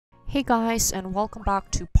Hey guys, and welcome back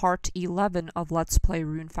to part 11 of Let's Play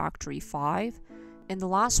Rune Factory 5. In the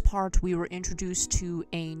last part, we were introduced to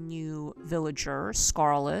a new villager,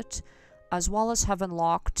 Scarlet, as well as have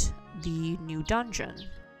unlocked the new dungeon.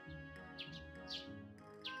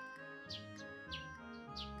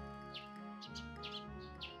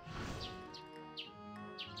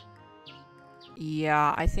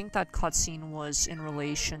 Yeah, I think that cutscene was in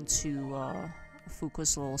relation to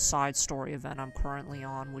Fuka's little side story event I'm currently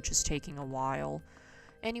on, which is taking a while.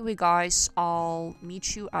 Anyway guys, I'll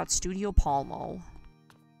meet you at Studio Palmo.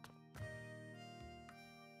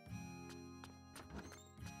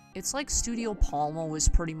 It's like Studio Palmo is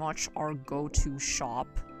pretty much our go-to shop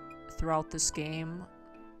throughout this game.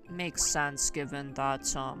 Makes sense given that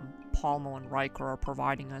Palmo and Riker are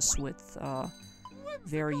providing us with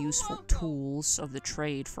very useful tools of the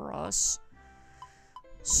trade for us.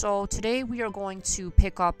 So today we are going to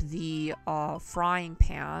pick up the frying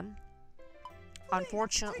pan.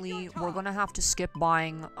 Unfortunately, we're going to have to skip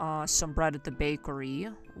buying some bread at the bakery,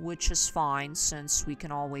 which is fine since we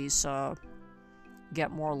can always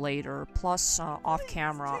get more later. Plus, off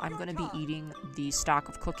camera, I'm going to be eating the stack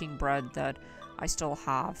of cooking bread that I still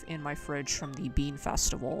have in my fridge from the Bean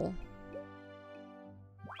Festival.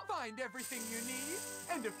 Find everything you need,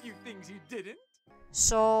 and a few things you didn't.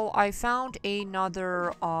 So, I found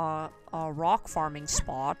another rock farming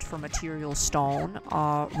spot for material stone,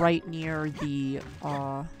 right near the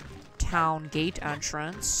town gate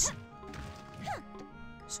entrance.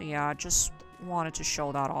 So yeah, just wanted to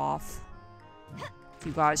show that off. If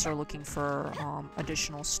you guys are looking for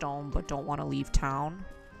additional stone but don't want to leave town.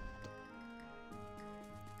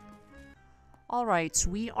 Alright,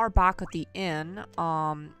 we are back at the inn.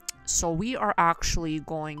 So we are actually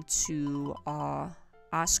going to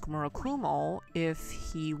ask Murakumo if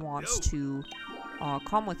he wants to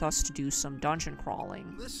come with us to do some dungeon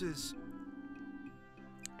crawling.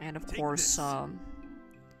 And of course,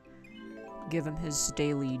 give him his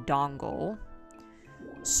daily dongo.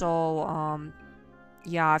 So,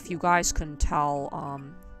 yeah, if you guys can tell,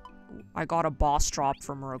 I got a boss drop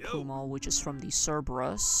from Murakumo, which is from the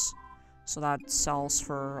Cerberus. So that sells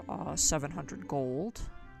for 700 gold.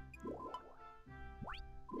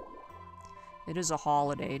 It is a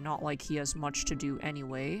holiday, not like he has much to do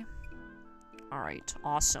anyway. Alright,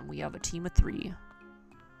 awesome. We have a team of 3.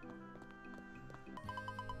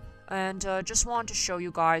 And just wanted to show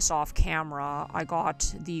you guys off camera, I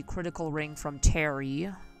got the critical ring from Terry.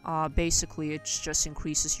 Basically, it just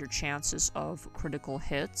increases your chances of critical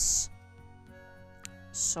hits.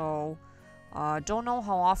 So, don't know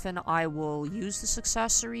how often I will use this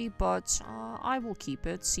accessory, but I will keep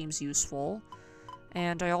it. Seems useful.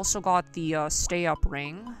 And I also got the stay up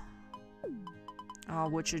ring,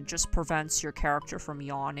 which it just prevents your character from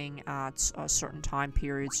yawning at certain time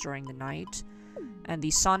periods during the night. And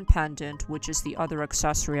the sun pendant, which is the other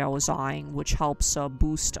accessory I was eyeing, which helps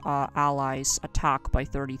boost allies' attack by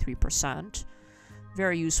 33%.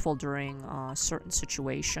 Very useful during certain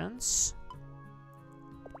situations.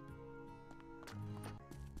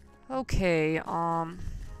 Okay,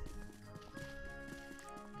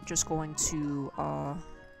 just going to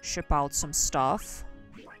ship out some stuff.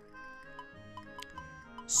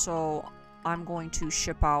 So I'm going to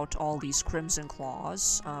ship out all these Crimson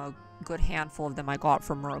Claws. A good handful of them I got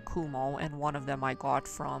from Murakumo, and one of them I got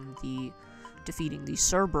from the defeating the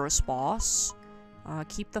Cerberus boss.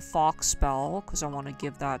 Keep the Fox spell, because I want to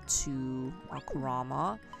give that to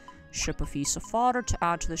Kurama. Ship a piece of fodder to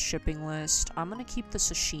add to the shipping list. I'm going to keep the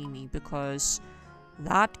sashimi, because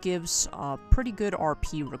that gives pretty good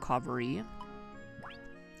RP recovery.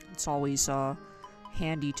 It's always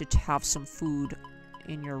handy to have some food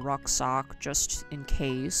in your rucksack, just in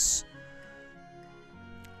case.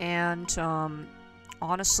 And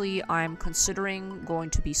honestly, I'm considering going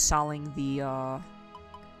to be selling the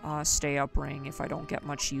stay up ring if I don't get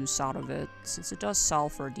much use out of it, since it does sell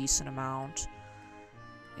for a decent amount.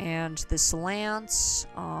 And this lance,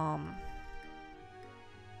 I'm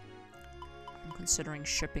considering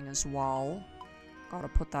shipping as well. Gotta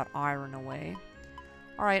put that iron away.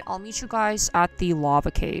 Alright, I'll meet you guys at the lava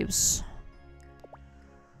caves.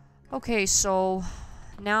 Okay, so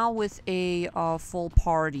now with a full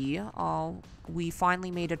party, we finally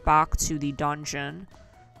made it back to the dungeon.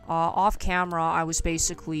 Off camera, I was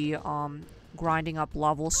basically grinding up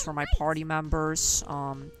levels for my party members,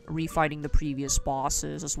 refighting the previous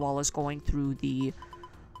bosses, as well as going through the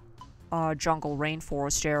jungle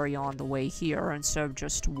rainforest area on the way here, instead of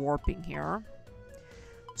just warping here.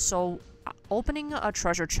 So, opening a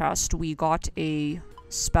treasure chest, we got a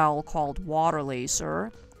spell called Water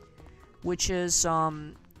Laser, which is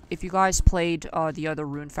if you guys played the other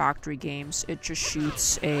Rune Factory games, it just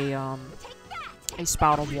shoots a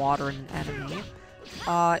spout of water at an enemy.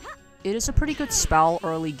 It is a pretty good spell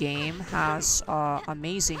early game, has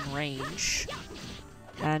amazing range,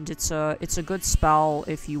 and it's a good spell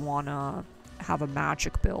if you wanna have a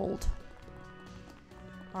magic build.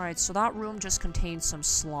 Alright, so that room just contains some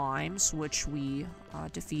slimes, which we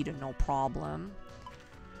defeated no problem.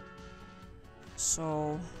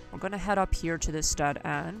 So we're gonna head up here to this dead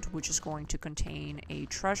end, which is going to contain a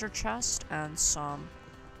treasure chest and some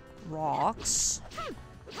rocks.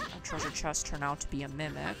 A treasure chest turned out to be a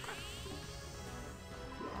mimic.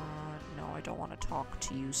 No, I don't want to talk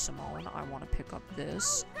to you, Simone. I want to pick up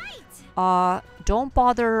this. Don't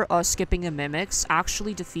bother skipping the mimics.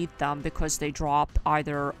 Actually defeat them because they drop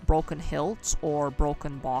either broken hilts or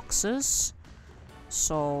broken boxes.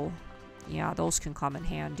 So, yeah, those can come in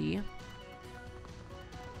handy.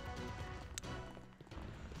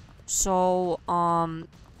 So,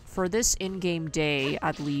 for this in-game day,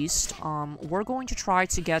 at least, we're going to try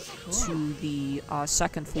to get to the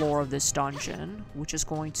second floor of this dungeon, which is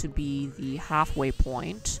going to be the halfway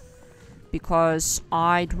point, because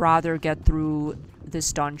I'd rather get through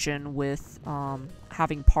this dungeon with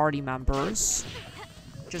having party members,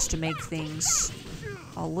 just to make things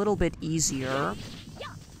a little bit easier.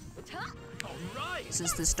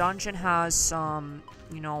 Since this dungeon has,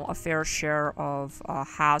 you know, a fair share of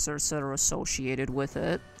hazards that are associated with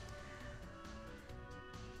it.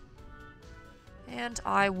 And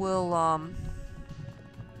I will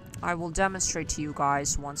demonstrate to you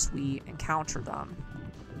guys once we encounter them.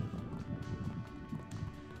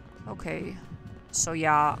 Okay, so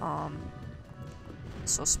yeah,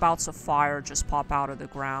 so spouts of fire just pop out of the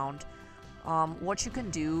ground. What you can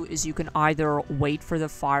do is you can either wait for the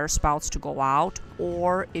fire spouts to go out,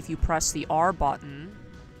 or if you press the R button...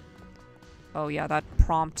 Oh yeah, that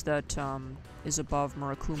prompt that is above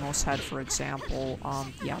Murakumo's head, for example,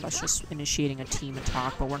 yeah, that's just initiating a team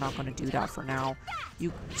attack, but we're not going to do that for now.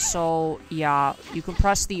 So, yeah, you can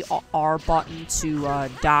press the R button to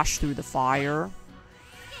dash through the fire.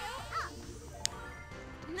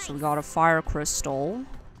 So we got a fire crystal.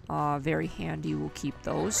 Very handy, we'll keep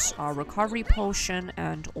those. Recovery potion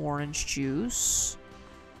and orange juice.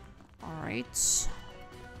 Alright.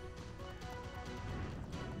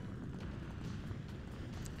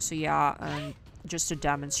 So yeah, and just to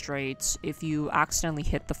demonstrate, if you accidentally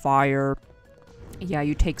hit the fire, yeah,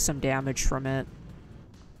 you take some damage from it.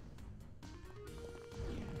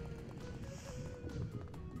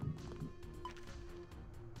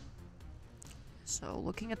 So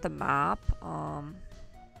looking at the map,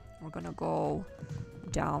 we're gonna go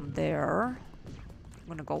down there. I'm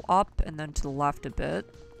gonna go up and then to the left a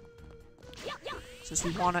bit. Since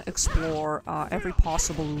we want to explore every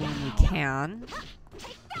possible room we can.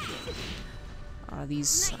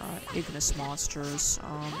 These Ignis monsters,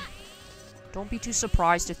 don't be too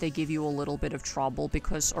surprised if they give you a little bit of trouble,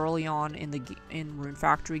 because early on in Rune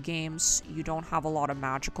Factory games, you don't have a lot of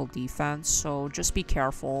magical defense, so just be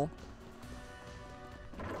careful.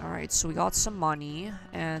 Alright, so we got some money,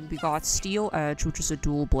 and we got Steel Edge, which is a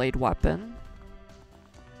dual blade weapon.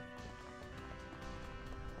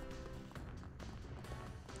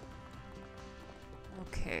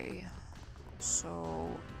 Okay,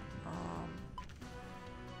 so...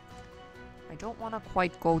 I don't want to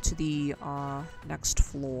quite go to the next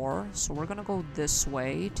floor, so we're gonna go this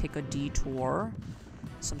way, take a detour,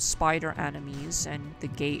 some spider enemies, and the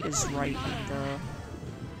gate is right in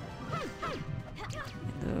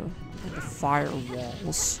the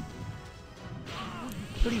firewalls.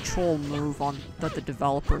 Pretty troll move that the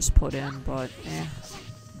developers put in, but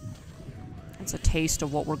it's a taste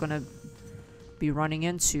of what we're gonna be running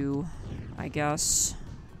into, I guess,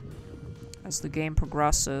 as the game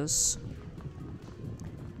progresses.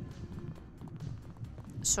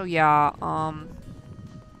 So yeah,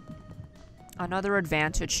 another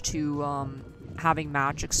advantage to having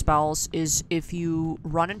magic spells is if you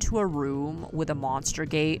run into a room with a monster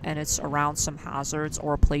gate and it's around some hazards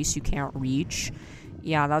or a place you can't reach,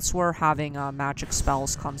 yeah, that's where having magic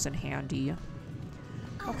spells comes in handy.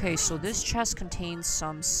 Okay, so this chest contains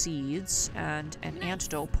some seeds and an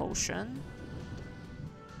antidote potion.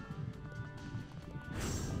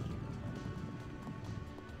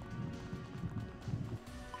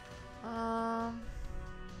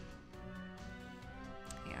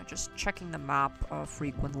 Yeah, just checking the map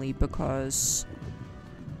frequently because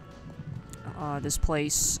this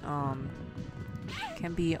place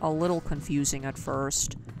can be a little confusing at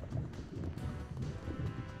first.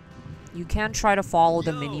 You can try to follow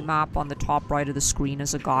the mini-map on the top right of the screen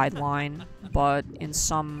as a guideline, but in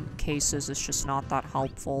some cases it's just not that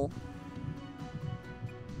helpful.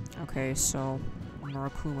 Okay, so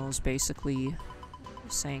Murakumo's basically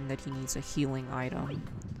saying that he needs a healing item.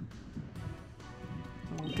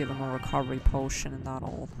 We'll give him a recovery potion and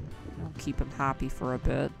that'll keep him happy for a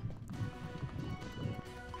bit.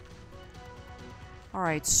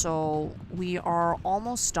 Alright, so we are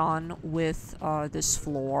almost done with this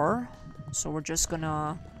floor. So we're just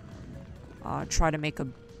gonna try to make a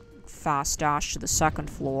fast dash to the second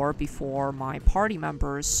floor before my party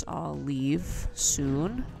members leave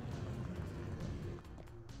soon.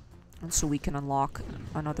 And so we can unlock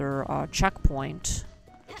another checkpoint.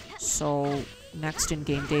 So next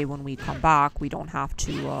in-game day when we come back, we don't have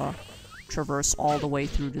to traverse all the way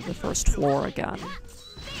through to the first floor again.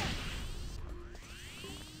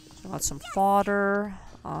 So got some fodder,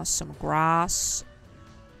 some grass,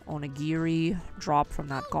 onigiri, drop from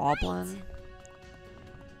that goblin.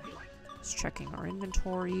 Just checking our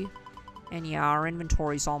inventory. And yeah, our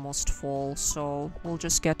inventory's almost full, so we'll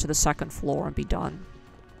just get to the second floor and be done.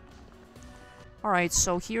 Alright,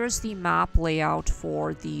 so here's the map layout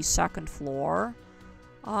for the second floor.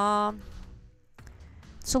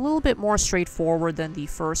 It's a little bit more straightforward than the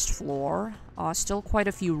first floor. Still quite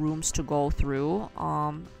a few rooms to go through.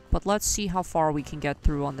 But let's see how far we can get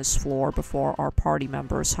through on this floor before our party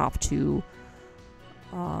members have to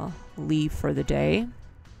leave for the day.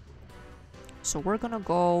 So we're gonna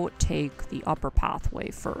go take the upper pathway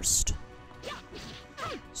first.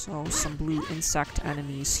 So some blue insect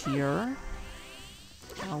enemies here.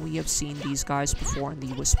 We have seen these guys before in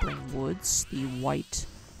the Whispering Woods, the white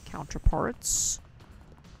counterparts.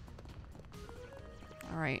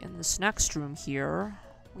 Alright, in this next room here,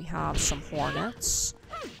 we have some hornets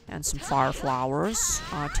and some fire flowers.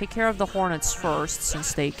 Take care of the hornets first,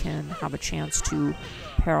 since they can have a chance to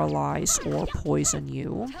paralyze or poison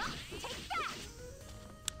you.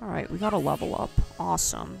 Alright, we got a level up.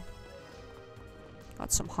 Awesome.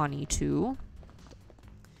 Got some honey, too.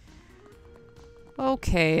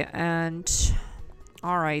 Okay, and...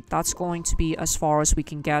 Alright, that's going to be as far as we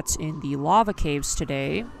can get in the lava caves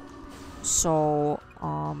today. So,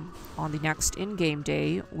 on the next in-game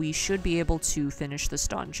day, we should be able to finish this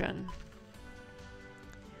dungeon.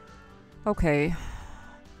 Okay.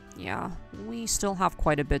 Yeah, we still have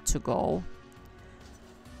quite a bit to go.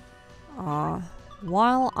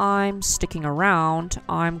 While I'm sticking around,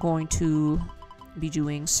 I'm going to be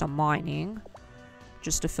doing some mining,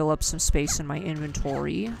 just to fill up some space in my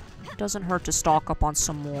inventory. It doesn't hurt to stock up on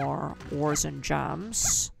some more ores and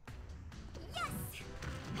gems.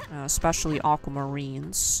 Especially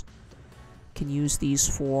aquamarines. Can use these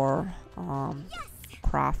for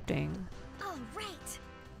crafting. Oh, right.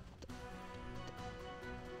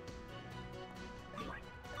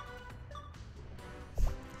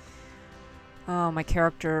 Oh, my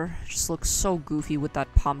character just looks so goofy with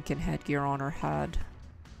that pumpkin headgear on her head.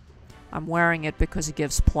 I'm wearing it because it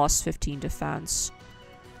gives plus 15 defense.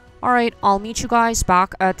 Alright, I'll meet you guys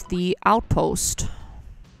back at the outpost.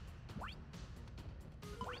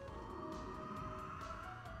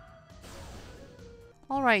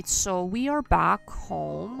 Alright, so we are back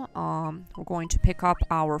home. We're going to pick up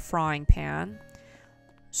our frying pan.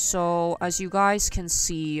 So, as you guys can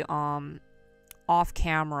see, off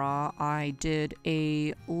camera, I did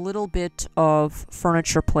a little bit of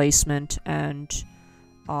furniture placement and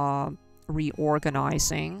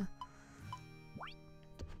reorganizing.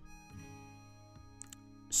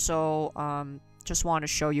 So, just want to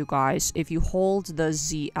show you guys, if you hold the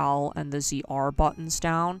ZL and the ZR buttons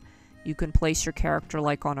down, you can place your character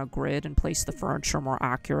like on a grid and place the furniture more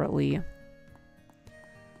accurately.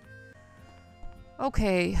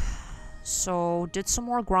 Okay, so did some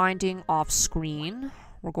more grinding off screen.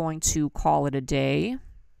 We're going to call it a day.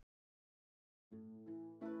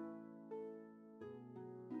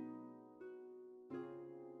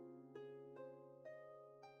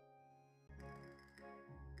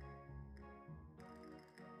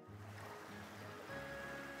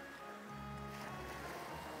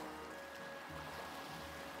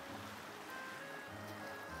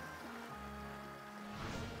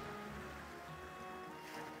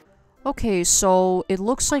 Okay, so it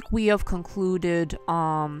looks like we have concluded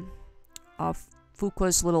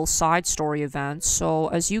Fuqua's little side story event. So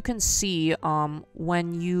as you can see,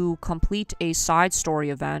 when you complete a side story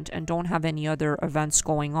event and don't have any other events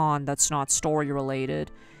going on that's not story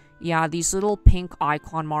related, yeah, these little pink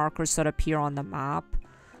icon markers that appear on the map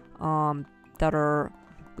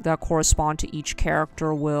that correspond to each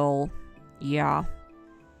character will, yeah,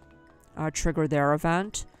 trigger their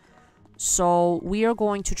event. So, we are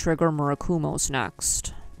going to trigger Murakumo's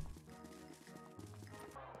next.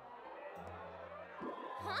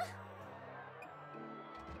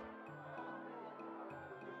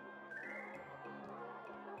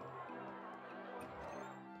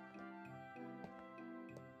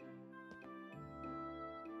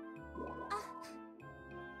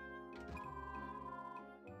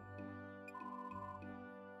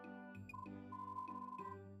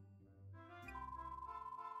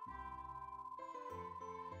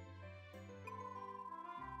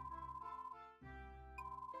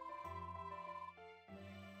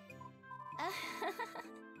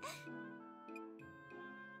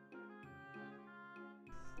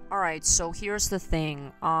 Alright, so here's the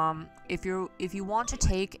thing. If you want to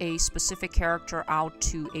take a specific character out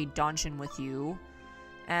to a dungeon with you,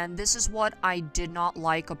 and this is what I did not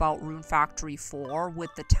like about Rune Factory 4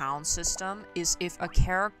 with the town system, is if a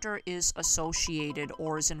character is associated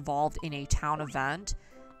or is involved in a town event,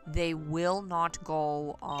 they will not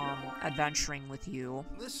go adventuring with you.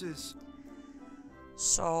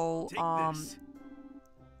 So,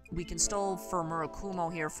 we can still, for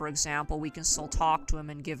Murakumo here, for example, we can still talk to him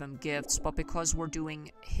and give him gifts, but because we're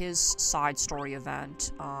doing his side story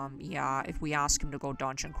event, yeah, if we ask him to go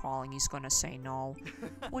dungeon crawling, he's gonna say no,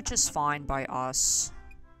 which is fine by us.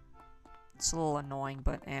 It's a little annoying,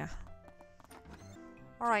 but eh.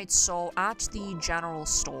 Alright, so at the general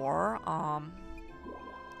store,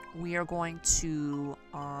 we are going to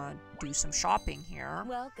do some shopping here.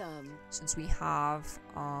 Welcome. Since we have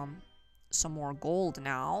some more gold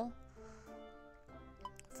now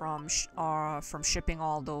from shipping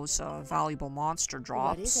all those valuable monster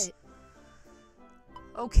drops. What is it?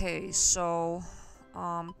 Okay, so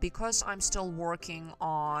because I'm still working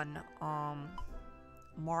on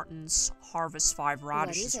Martin's Harvest 5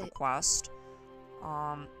 Radishes request,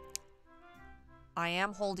 I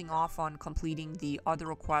am holding off on completing the other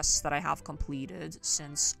requests that I have completed,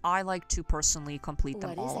 since I like to personally complete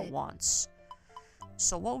them all at once.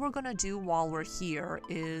 So what we're gonna do while we're here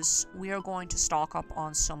is we are going to stock up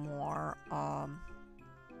on some more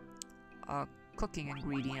cooking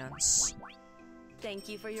ingredients. Thank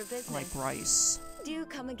you for your business. Like rice. Do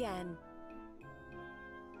come again.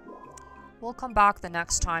 We'll come back the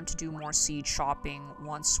next time to do more seed shopping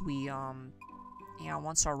once we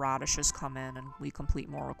once our radishes come in and we complete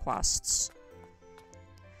more requests.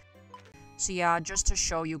 So yeah, just to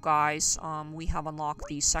show you guys, we have unlocked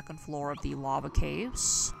the second floor of the lava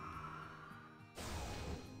caves.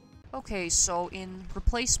 Okay, so in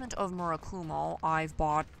replacement of Murakumo, I've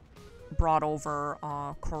brought over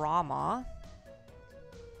Kurama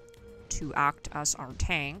to act as our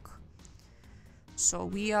tank. So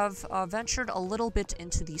we have ventured a little bit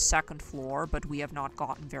into the second floor, but we have not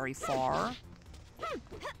gotten very far.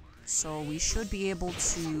 So we should be able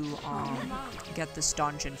to get this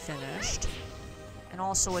dungeon finished. And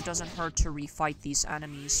also it doesn't hurt to refight these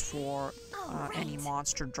enemies for any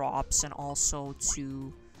monster drops, and also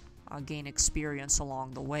to gain experience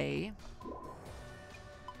along the way.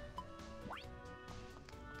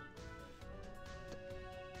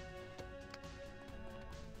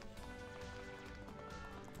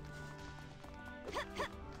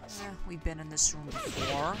 We've been in this room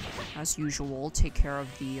before. As usual, take care of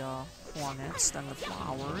the hornets, then the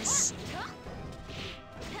flowers.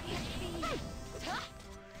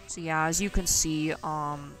 So yeah, as you can see,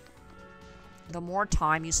 the more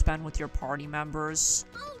time you spend with your party members,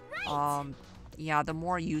 yeah, the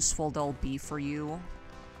more useful they'll be for you.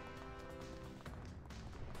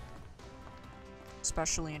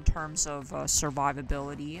 Especially in terms of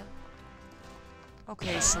survivability.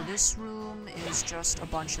 Okay, so this room is just a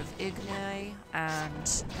bunch of Igni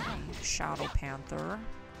and a Shadow Panther.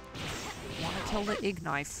 I want to kill the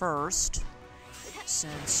Igni first,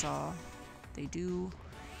 since they do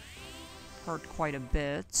hurt quite a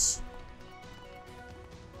bit.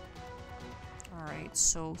 Alright,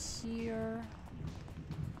 so here...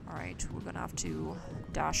 Alright, we're gonna have to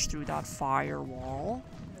dash through that firewall.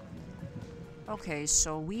 Okay,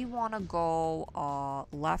 so we want to go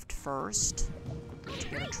left first to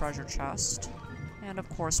get a treasure chest. And of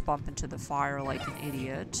course bump into the fire like an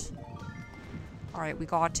idiot. Alright, we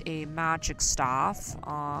got a magic staff.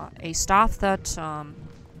 A staff that I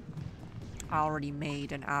already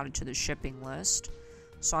made and added to the shipping list.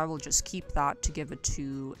 So I will just keep that to give it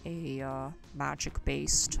to a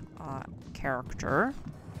magic-based character.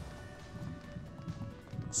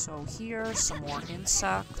 So here, some more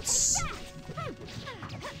insects.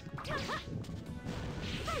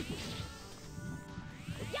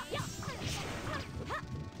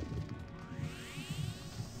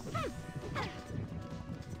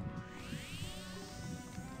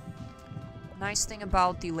 Nice thing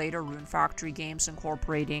about the later Rune Factory games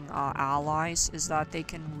incorporating allies is that they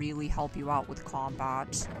can really help you out with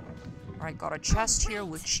combat. Alright, got a chest here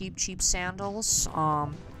with cheap sandals,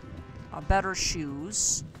 better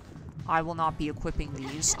shoes. I will not be equipping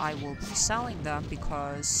these. I will be selling them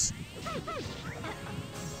because,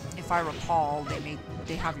 if I recall,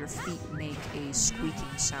 they have your feet make a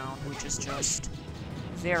squeaking sound, which is just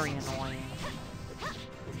very annoying.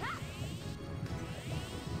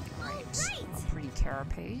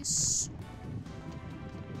 Carapace.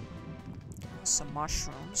 Some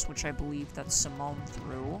mushrooms, which I believe that Simone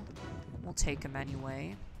threw. We'll take them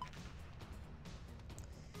anyway.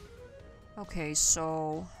 Okay,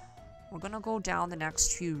 so we're gonna go down the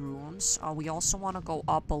next few rooms. We also want to go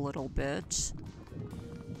up a little bit.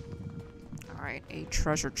 Alright, a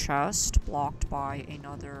treasure chest blocked by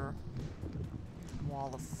another wall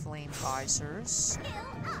of flame geysers.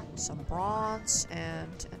 Some bronze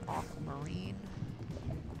and an aquamarine,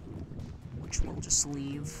 which we'll just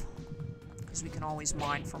leave, because we can always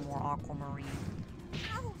mine for more aquamarine.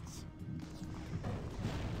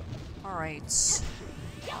 Alright.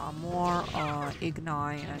 More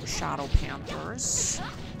Igni and Shadow Panthers.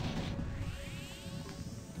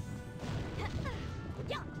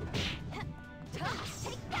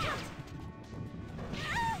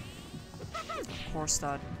 Of course,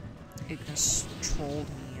 that Ignis trolled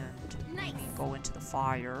me and made me go into the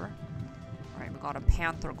fire. Alright, we got a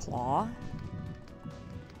Panther Claw.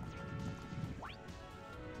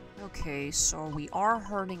 Okay, so we are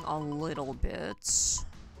hurting a little bit.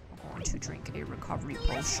 I'm going to drink a recovery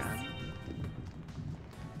potion.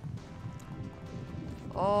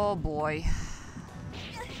 Oh boy.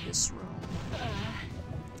 This room.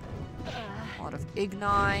 A lot of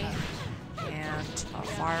Igni and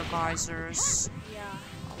fire geysers.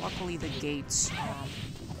 Luckily the gate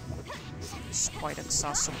is quite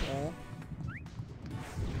accessible.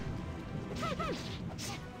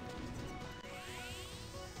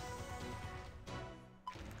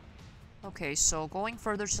 Okay, so going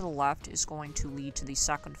further to the left is going to lead to the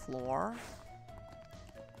second floor.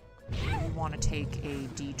 We want to take a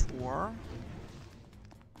detour.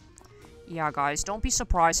 Yeah, guys, don't be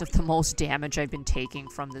surprised if the most damage I've been taking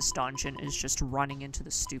from this dungeon is just running into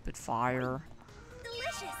the stupid fire.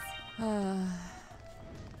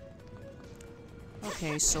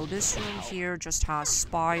 Okay, so this room here just has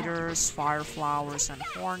spiders, fire flowers, and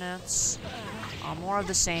hornets. More of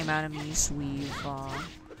the same enemies we've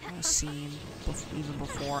seen even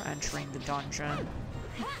before entering the dungeon.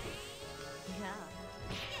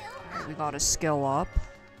 Right, we got a skill up.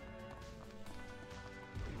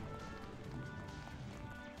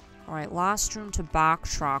 Alright, last room to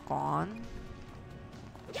backtrack on.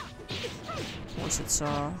 Of course, it's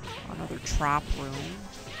another trap room,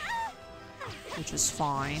 which is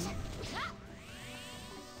fine.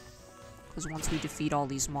 Because once we defeat all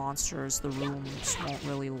these monsters, the rooms won't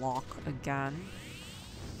really lock again.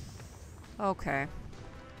 Okay.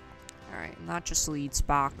 Alright, and that just leads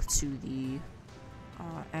back to the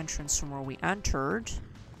entrance from where we entered.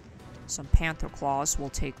 Some Panther Claws, we'll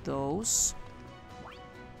take those.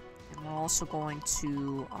 And we're also going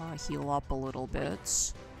to heal up a little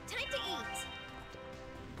bit. Time to eat.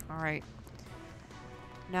 Alright.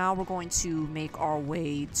 Now we're going to make our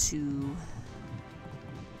way to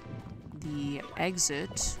the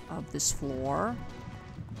exit of this floor.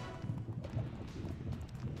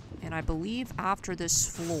 And I believe after this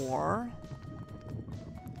floor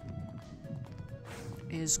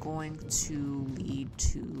is going to lead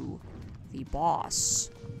to the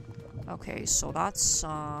boss. Okay, so that's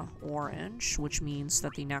orange, which means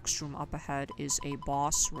that the next room up ahead is a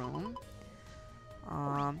boss room.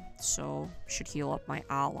 So should heal up my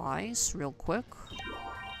allies real quick.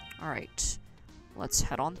 Alright, let's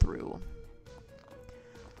head on through.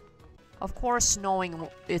 Of course, knowing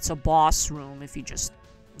it's a boss room, if you just,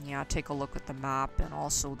 yeah, take a look at the map and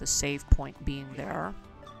also the save point being there.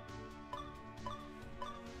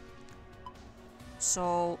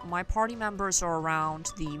 So, my party members are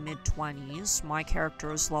around the mid-20s. My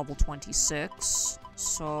character is level 26,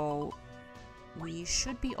 so we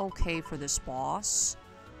should be okay for this boss.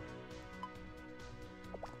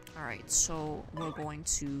 Alright, so we're going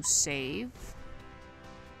to save.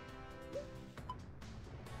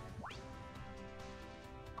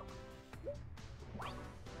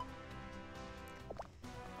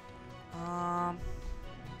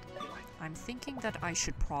 I'm thinking that I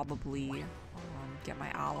should probably get my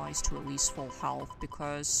allies to at least full health,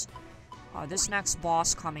 because this next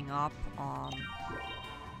boss coming up,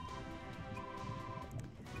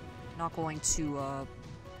 not going to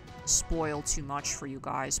spoil too much for you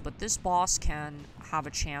guys, but this boss can have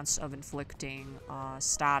a chance of inflicting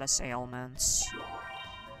status ailments.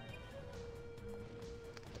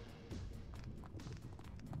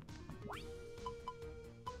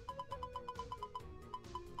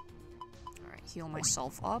 Alright, heal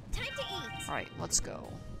myself up. Time to eat. Alright, let's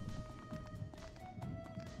go.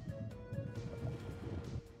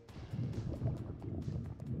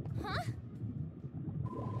 Huh?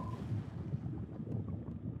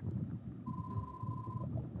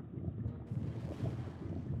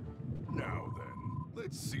 Now then,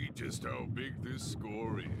 let's see just how big this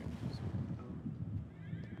score is.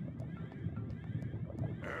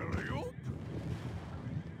 Alley-oop.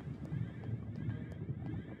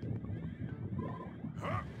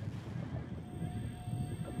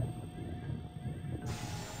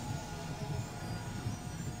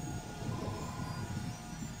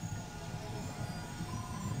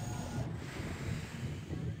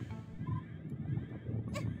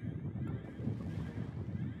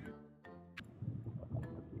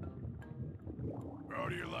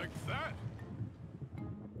 do you like that?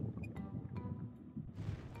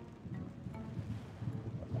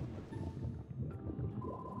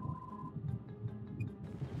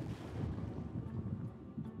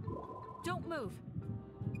 Don't move.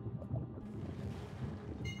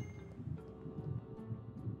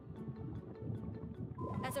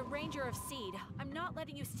 As a ranger of seed, I'm not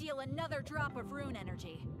letting you steal another drop of rune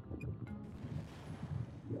energy.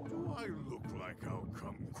 Do I look like I'll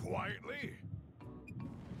come quietly?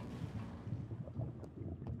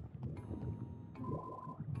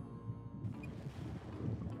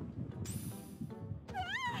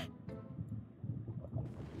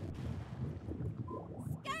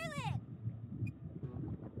 Scarlet!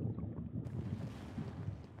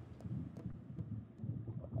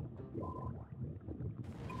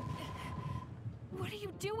 What are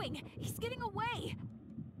you doing? He's getting away!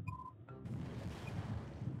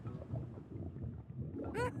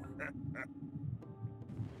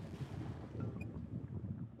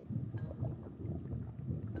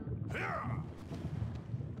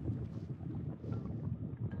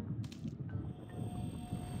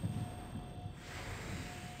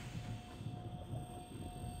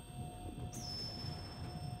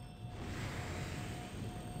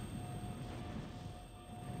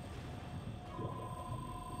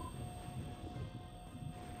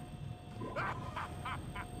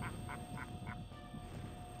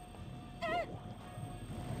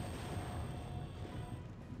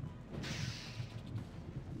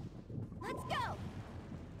 Let's go!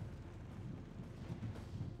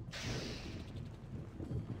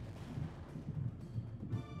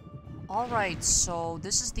 Alright, so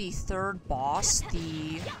this is the third boss,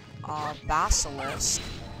 the Basilisk.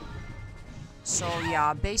 So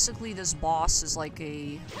yeah, basically this boss is like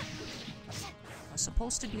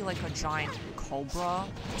supposed to be like a giant cobra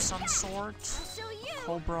of some sort. I'll show you!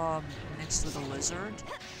 Cobra mixed with a lizard.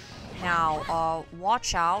 Now,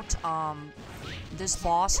 watch out, this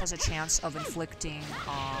boss has a chance of inflicting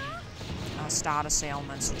status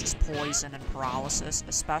ailments such as poison and paralysis,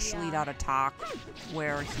 especially that attack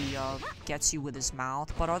where he gets you with his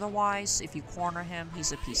mouth, but otherwise, if you corner him,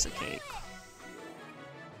 he's a piece of cake.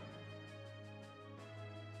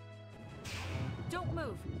 Don't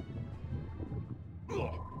move.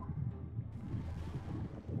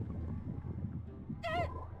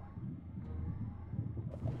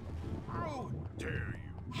 How dare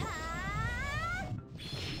you? Ha!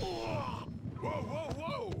 Whoa, whoa,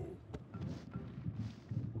 whoa!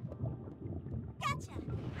 Gotcha!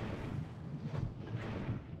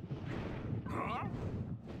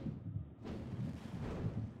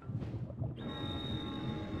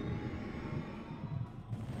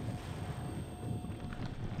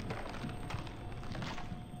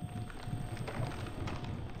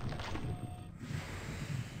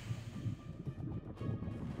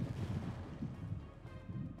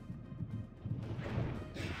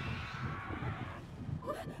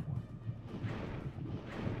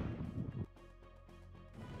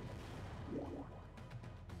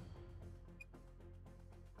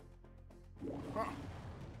 Huh?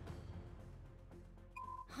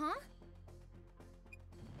 Huh?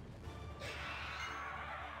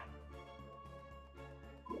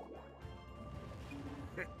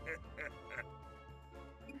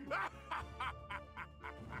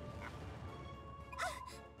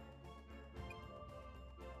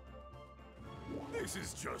 This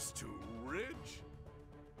is just too rich.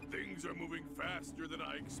 Things are moving faster than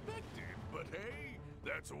I expected, but hey,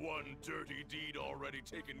 that's one dirty deed already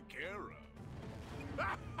taken care of.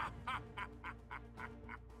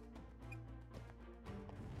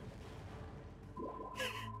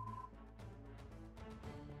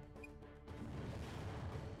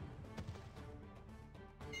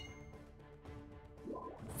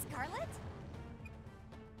 Scarlet?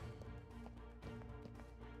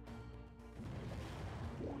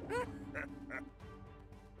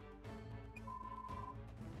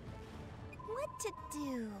 What to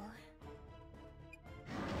do?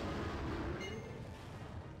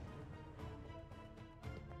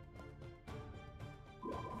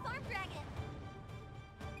 Farm dragon!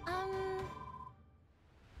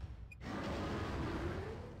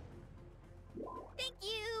 Thank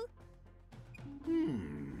you!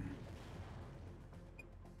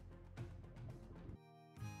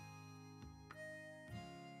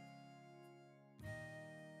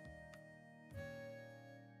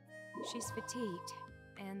 She's fatigued,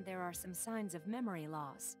 and there are some signs of memory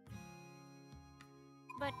loss.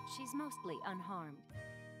 But she's mostly unharmed.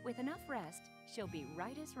 With enough rest, she'll be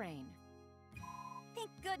right as rain. Thank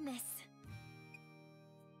goodness!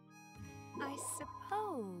 I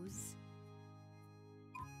suppose...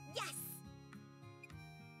 Yes!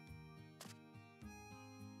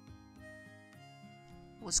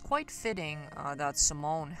 was quite fitting that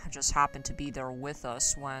Simone just happened to be there with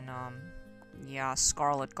us when, yeah,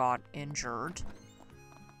 Scarlet got injured.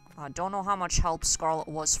 Don't know how much help Scarlet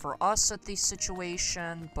was for us at this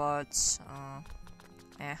situation, but,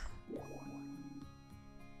 eh.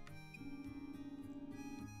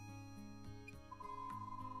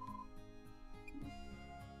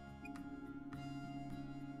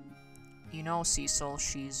 You know, Cecil,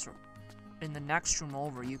 she's in the next room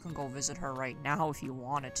over. You can go visit her right now if you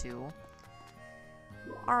wanted to.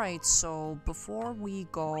 Alright, so before we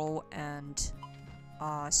go and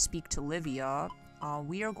speak to Livia,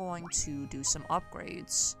 we are going to do some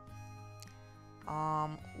upgrades.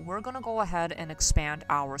 We're gonna go ahead and expand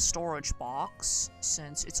our storage box,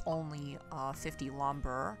 since it's only 50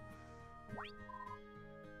 lumber.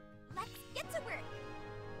 Let's get to work.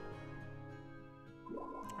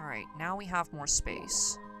 Alright, now we have more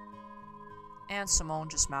space. And Simone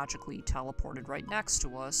just magically teleported right next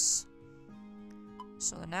to us.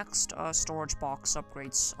 So the next storage box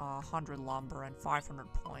upgrades 100 lumber and 500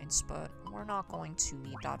 points, but we're not going to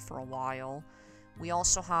need that for a while. We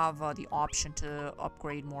also have the option to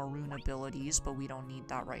upgrade more rune abilities, but we don't need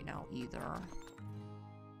that right now either.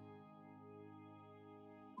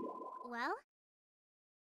 Well?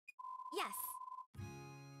 Yes.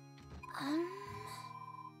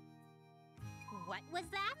 What was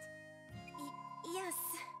that? Yes.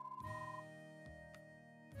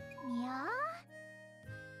 Yeah?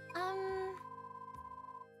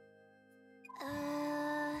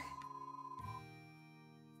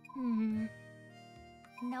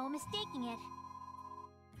 No mistaking it.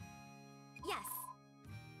 Yes.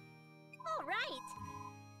 All right.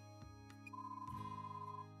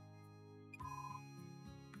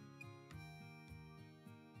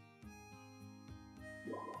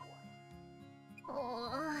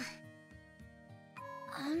 Oh.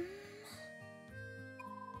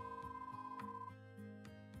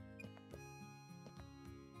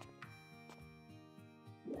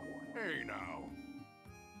 Hey now.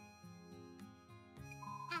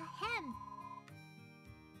 Ahem.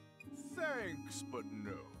 Thanks, but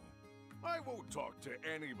no. I won't talk to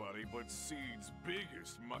anybody but Seed's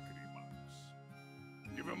biggest muckety-mucks.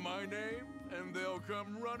 Give them my name, and they'll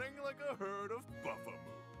come running like a herd of buffalo.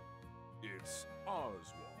 It's Oswald.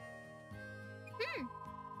 Hey!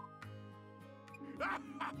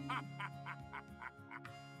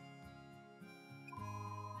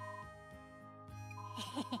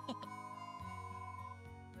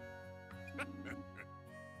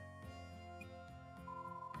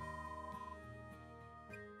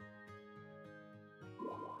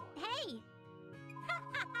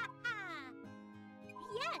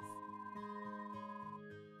 Yes!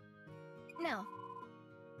 No.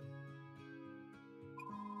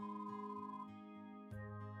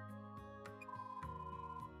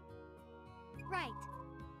 Right.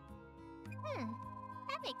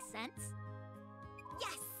 That makes sense.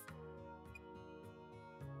 Yes!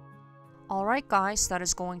 Alright guys, that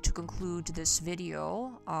is going to conclude this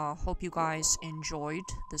video. Hope you guys enjoyed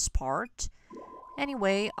this part.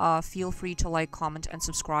 Anyway, feel free to like, comment, and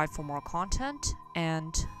subscribe for more content,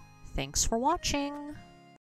 and thanks for watching!